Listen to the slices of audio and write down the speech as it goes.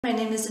My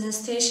name is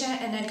Anastasia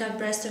and I got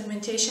breast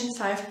augmentation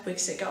 5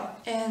 weeks ago.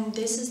 And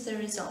this is the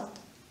result.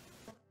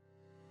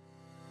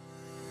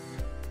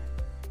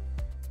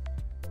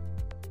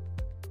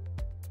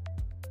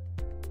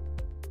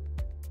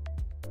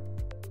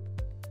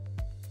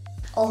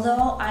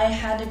 Although I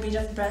had a bit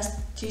of breast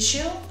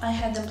tissue, I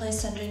had them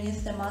placed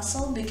underneath the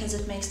muscle because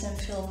it makes them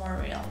feel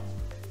more real.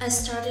 I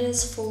started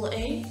as full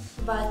A,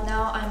 but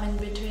now I'm in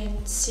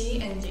between C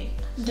and D.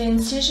 The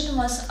incision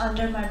was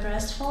under my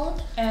breast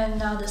fold, and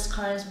now the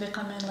scar is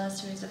becoming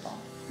less visible.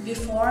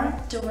 Before,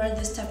 to wear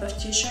this type of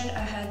t-shirt,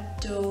 I had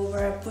to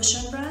wear a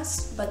push-on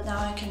breast, but now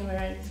I can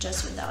wear it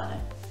just without it.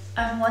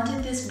 I've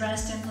wanted these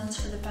breast implants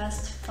for the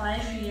past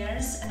 5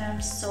 years, and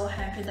I'm so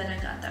happy that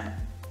I got them.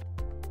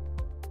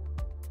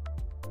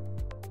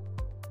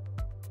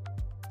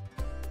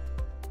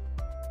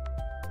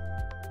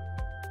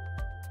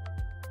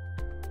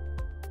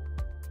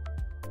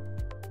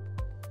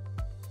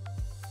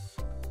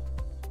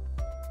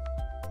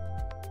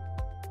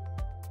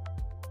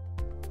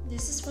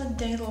 This is what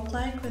they look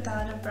like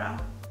without a bra.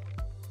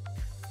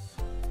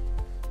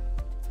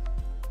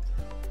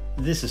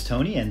 This is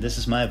Tony and this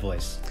is my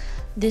voice.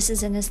 This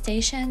is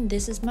Anastasia and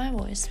this is my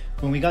voice.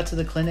 When we got to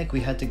the clinic,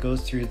 we had to go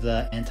through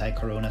the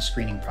anti-corona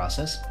screening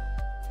process.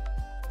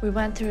 We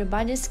went through a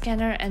body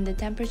scanner and the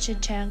temperature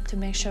check to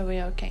make sure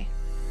we're okay.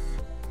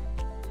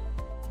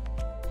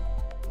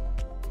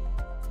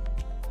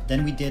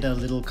 Then we did a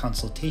little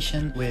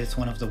consultation with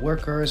one of the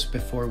workers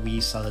before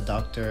we saw the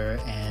doctor,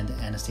 and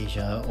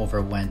Anastasia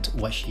overwent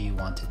what she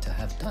wanted to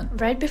have done.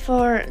 Right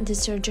before the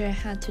surgery, I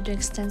had to do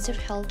extensive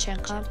health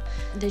checkup.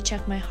 They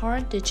checked my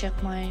heart, they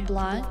checked my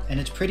blood. And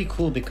it's pretty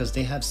cool because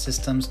they have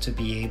systems to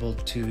be able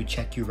to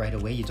check you right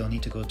away. You don't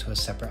need to go to a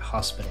separate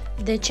hospital.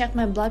 They checked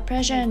my blood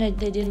pressure and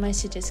they did my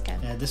CT scan.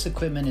 Yeah, this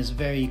equipment is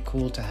very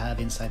cool to have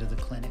inside of the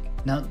clinic.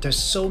 Now, there's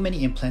so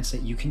many implants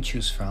that you can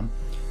choose from.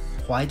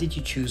 Why did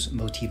you choose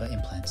Motiva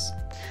implants?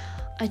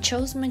 I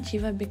chose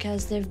Motiva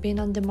because they've been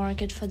on the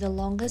market for the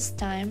longest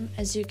time.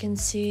 As you can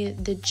see,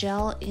 the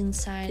gel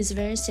inside is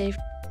very safe.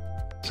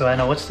 So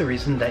Anna, what's the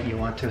reason that you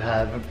want to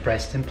have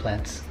breast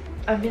implants?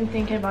 I've been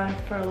thinking about it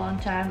for a long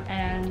time,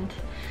 and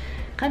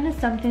kind of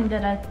something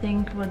that I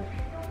think would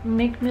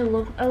make me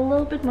look a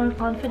little bit more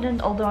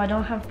confident, although I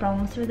don't have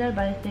problems with it,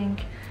 but I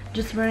think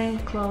just wearing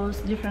clothes,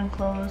 different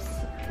clothes,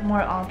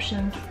 more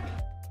options.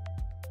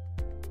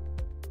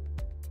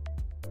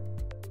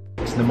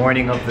 It's the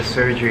morning of the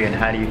surgery, and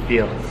how do you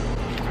feel?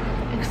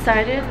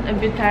 Excited, a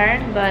bit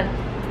tired, but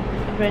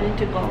ready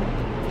to go.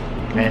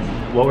 And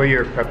what were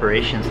your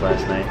preparations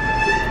last night?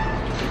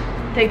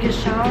 Take a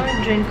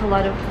shower, drink a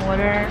lot of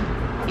water,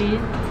 eat,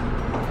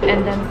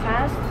 and then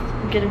fast,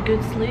 get a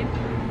good sleep.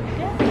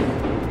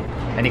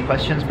 Yeah. Any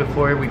questions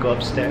before we go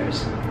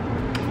upstairs?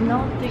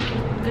 No, take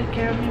good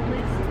care of me,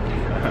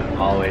 please.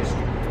 Always.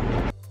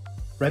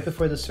 Right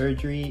before the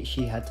surgery,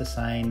 she had to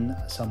sign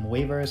some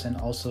waivers and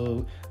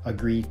also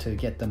agree to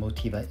get the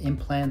Motiva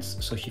implants.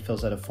 So she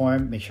fills out a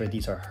form, make sure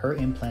these are her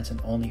implants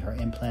and only her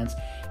implants.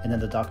 And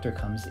then the doctor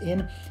comes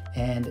in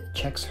and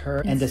checks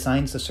her and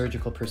designs the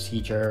surgical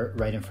procedure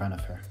right in front of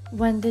her.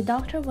 When the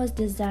doctor was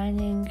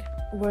designing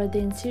where the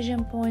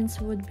incision points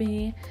would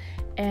be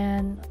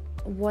and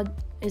what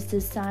is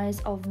the size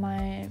of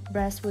my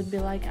breast would be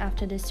like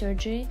after the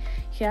surgery,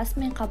 he asked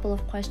me a couple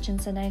of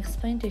questions, and I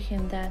explained to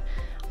him that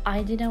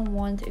I didn't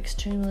want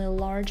extremely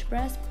large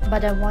breasts,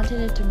 but I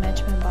wanted it to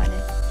match my body.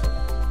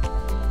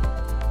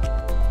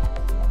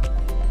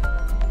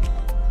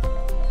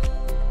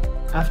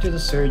 After the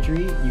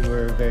surgery, you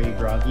were very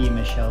groggy.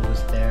 Michelle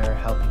was there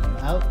helping you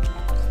out,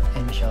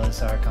 and Michelle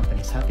is our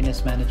company's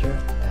happiness manager.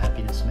 The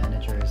happiness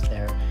manager is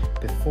there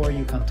before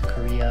you come to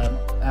Korea,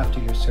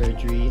 after your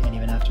surgery, and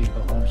even after you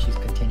go home. She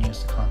continues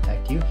to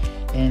contact you,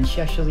 and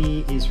she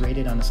actually is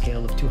rated on a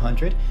scale of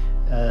 200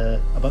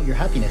 about your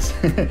happiness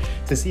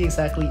to see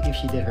exactly if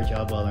she did her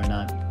job well or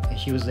not. And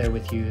she was there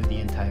with you the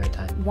entire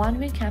time. 1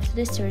 week after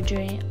the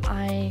surgery,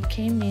 I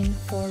came in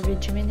for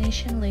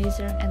rejuvenation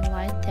laser and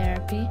light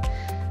therapy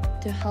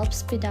to help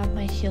speed up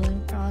my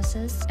healing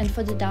process and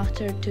for the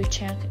doctor to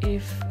check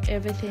if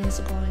everything is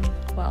going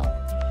well.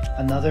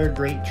 Another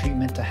great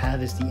treatment to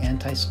have is the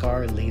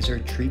anti-scar laser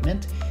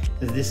treatment.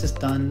 This is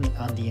done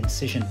on the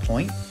incision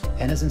point.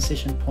 Anna's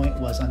incision point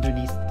was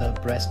underneath the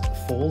breast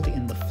fold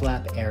in the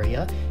flap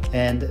area,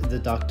 and the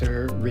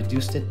doctor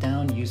reduced it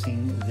down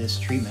using this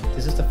treatment.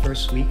 This is the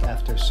first week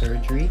after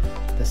surgery.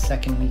 The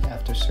second week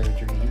after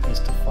surgery is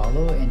to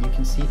follow, and you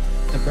can see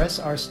the breasts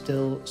are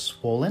still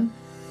swollen,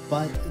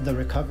 but the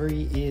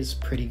recovery is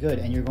pretty good,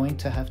 and you're going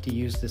to have to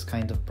use this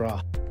kind of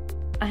bra.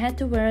 I had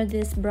to wear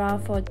this bra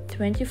for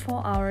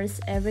 24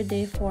 hours every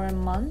day for a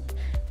month,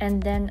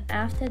 and then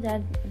after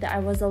that I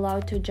was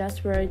allowed to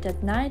just wear it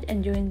at night,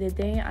 and during the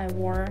day I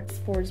wore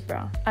sports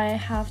bra. I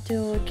have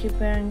to keep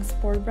wearing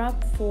sport bra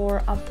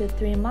for up to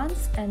 3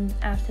 months, and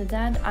after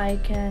that I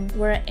can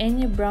wear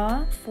any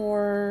bra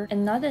for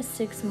another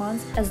 6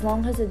 months as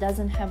long as it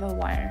doesn't have a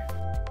wire.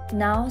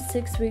 Now,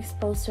 6 weeks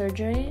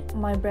post-surgery,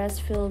 my breasts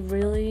feel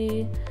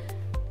really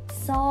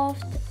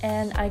soft,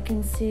 and I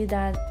can see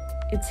that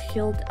it's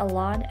healed a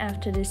lot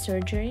after the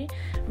surgery.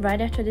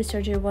 Right after the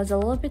surgery it was a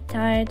little bit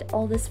tight,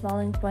 all the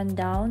swelling went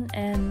down,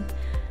 and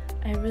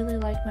I really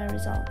like my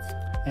results.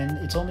 And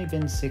it's only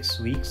been 6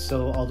 weeks,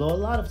 so although a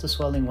lot of the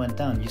swelling went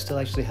down, you still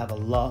actually have a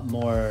lot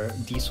more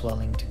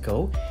deswelling to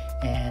go,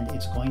 and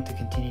it's going to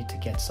continue to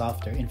get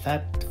softer. In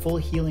fact, full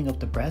healing of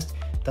the breast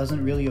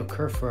doesn't really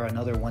occur for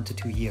another 1 to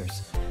 2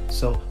 years.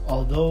 So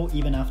although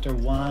even after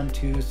 1,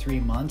 2,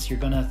 3 months, you're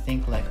gonna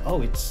think like,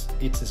 oh, it's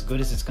as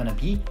good as it's gonna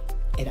be,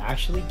 it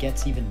actually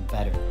gets even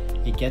better.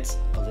 It gets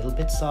a little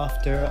bit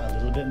softer, a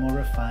little bit more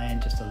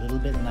refined, just a little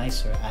bit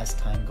nicer as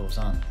time goes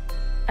on.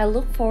 I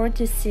look forward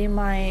to see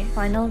my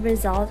final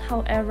result.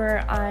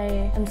 However,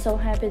 I am so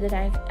happy that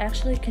I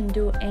actually can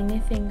do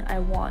anything I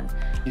want.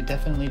 You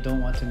definitely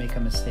don't want to make a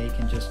mistake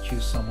and just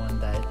choose someone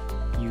that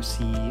you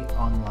see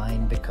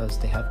online because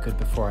they have good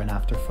before and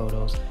after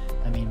photos.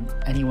 I mean,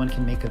 anyone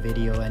can make a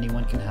video,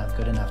 anyone can have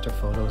good and after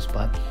photos,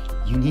 but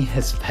you need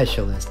a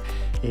specialist.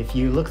 If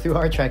you look through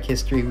our track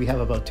history, we have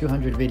about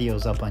 200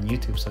 videos up on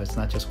YouTube, so it's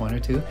not just 1 or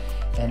 2.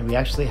 And we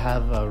actually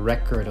have a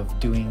record of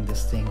doing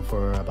this thing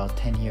for about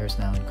 10 years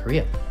now in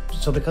Korea.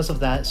 So because of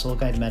that, Seoul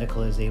Guide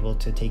Medical is able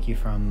to take you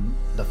from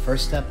the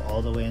first step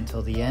all the way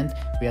until the end.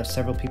 We have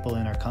several people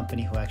in our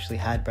company who actually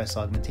had breast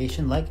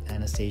augmentation, like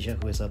Anastasia,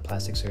 who is a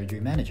plastic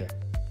surgery manager.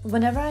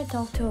 Whenever I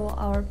talk to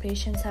our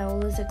patients, I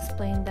always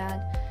explain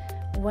that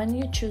when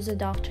you choose a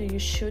doctor, you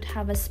should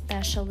have a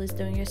specialist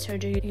doing your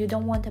surgery. You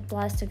don't want a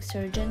plastic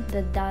surgeon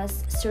that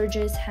does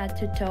surgeries head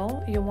to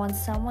toe. You want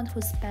someone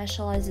who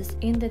specializes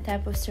in the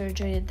type of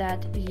surgery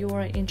that you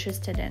are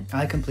interested in.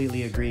 I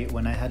completely agree.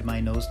 When I had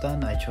my nose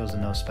done, I chose a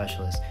nose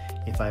specialist.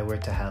 If I were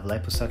to have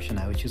liposuction,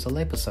 I would choose a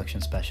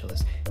liposuction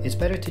specialist. It's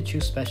better to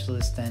choose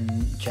specialists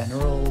than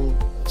general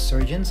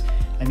surgeons.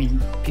 I mean,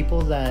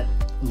 people that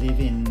live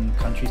in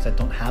countries that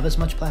don't have as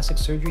much plastic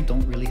surgery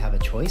don't really have a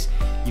choice.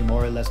 You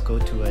more or less go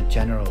to a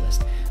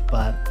generalist.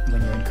 But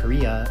when you're in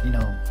Korea, you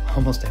know,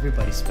 almost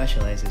everybody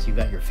specializes. You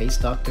got your face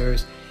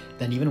doctors,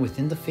 then even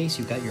within the face,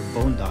 you got your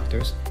bone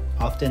doctors.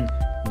 Often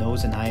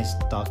nose and eyes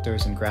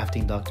doctors and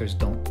grafting doctors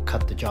don't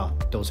cut the job.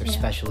 Those are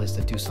specialists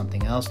that do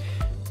something else.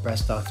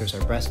 Breast doctors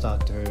are breast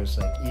doctors.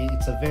 Like,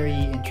 it's a very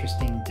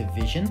interesting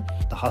division.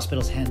 The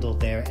hospitals handle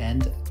their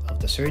end of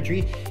the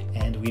surgery,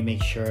 and we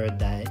make sure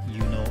that you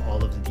know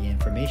all of the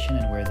information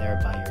and we're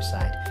there by your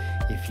side.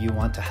 If you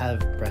want to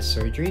have breast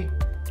surgery,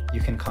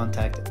 you can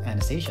contact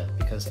Anastasia,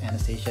 because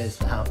Anastasia is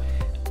now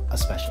a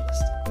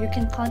specialist. You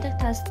can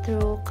contact us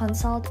through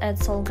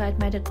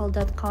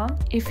consult@soulguidemedical.com.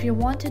 If you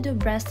want to do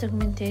breast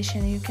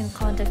augmentation, you can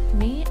contact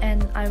me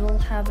and I will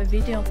have a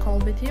video call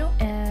with you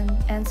and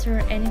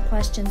answer any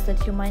questions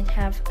that you might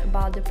have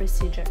about the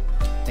procedure.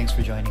 Thanks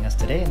for joining us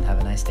today and have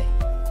a nice day.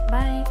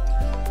 Bye!